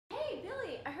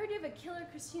have a killer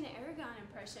Christina Aragon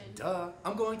impression. Duh,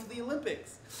 I'm going to the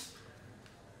Olympics.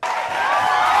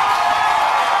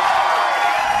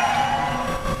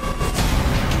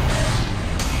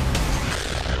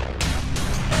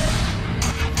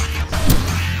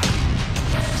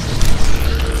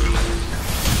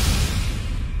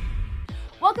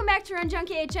 Welcome back to Run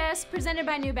Junkie HS, presented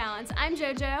by New Balance. I'm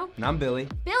Jojo. And I'm Billy.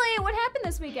 Billy, what happened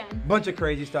this weekend? Bunch of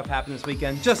crazy stuff happened this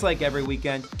weekend, just like every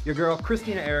weekend. Your girl,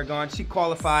 Christina Aragon, she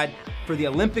qualified for the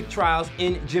Olympic trials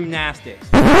in gymnastics.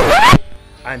 I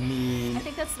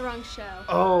think that's the wrong show.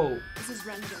 Oh. This is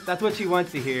Run Junkie. That's what she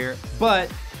wants to hear,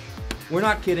 but we're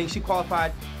not kidding. She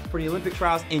qualified for the Olympic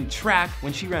trials in track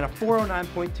when she ran a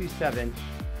 4:09.27.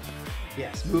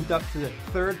 Yes, moved up to the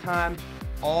third time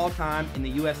all time in the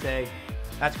USA.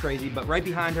 That's crazy, but right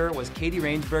behind her was Katie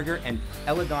Rainsberger and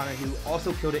Ella Donahue,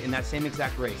 also killed it in that same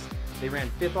exact race. They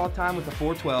ran 5th all-time with a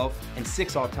 4:12 and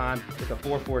 6th all-time with a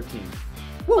 4:14.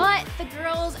 But the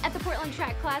girls at the Portland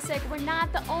Track Classic were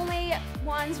not the only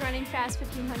ones running fast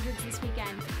 1500s this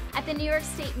weekend. At the New York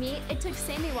State meet, it took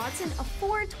Sammy Watson a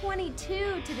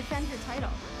 4:22 to defend her title.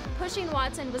 Pushing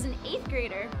Watson was an 8th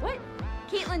grader,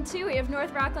 Caitlin Toohey of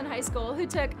North Rockland High School, who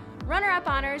took runner-up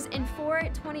honors in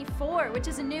 4:24, which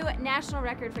is a new national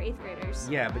record for 8th graders.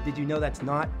 Yeah, but did you know that's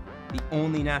not the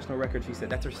only national record she set?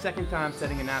 That's her second time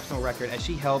setting a national record, as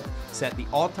she helped set the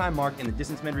all-time mark in the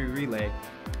distance medley relay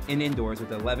in indoors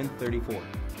with 11:34.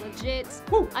 Legit.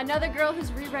 Woo. Another girl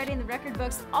who's rewriting the record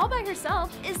books all by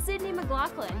herself is Sydney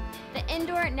McLaughlin. The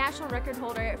indoor national record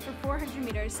holder for 400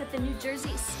 meters set the New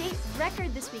Jersey state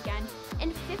record this weekend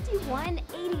in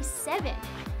 51:87.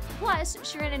 Plus,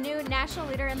 she ran a new national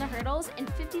leader in the hurdles in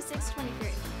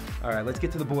 56:23. All right, let's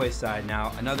get to the boys' side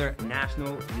now. Another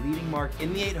national leading mark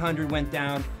in the 800 went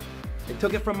down. They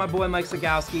took it from my boy Mike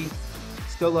Sagowski.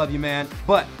 Still love you, man.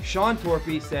 But Sean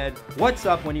Torpy said, what's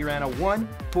up, when he ran a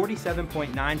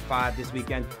 1:47.95 this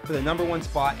weekend for the #1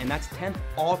 spot, and that's 10th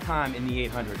all-time in the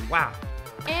 800. Wow.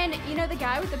 And you know, the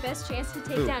guy with the best chance to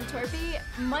take down Torpy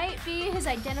might be his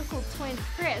identical twin,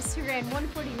 Chris, who ran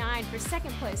 1:49 for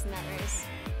 2nd place in that race.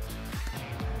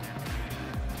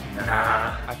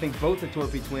 I think both the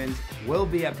Torpy twins will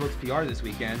be at Brooks PR this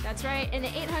weekend. That's right, in the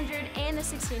 800 and the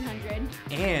 1600.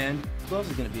 And who else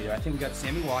is going to be there? I think we got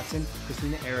Sammy Watson,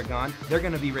 Christina Aragon. They're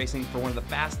going to be racing for one of the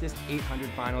fastest 800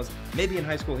 finals, maybe in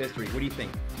high school history. What do you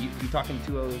think? You talking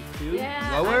 202?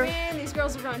 Yeah, Lower? I mean, these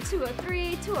girls will run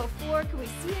 203, 204. Can we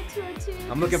see a 202?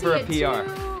 I'm looking for a PR.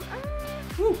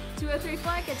 203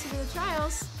 flat gets you to the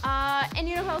trials. And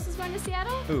you know who else is going to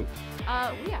Seattle? Who?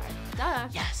 We are. Duh.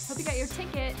 Yes. Hope you got your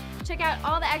ticket. Check out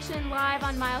all the action live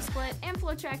on Mile Split and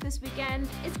Flow Track this weekend.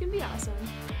 It's gonna be awesome.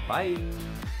 Bye.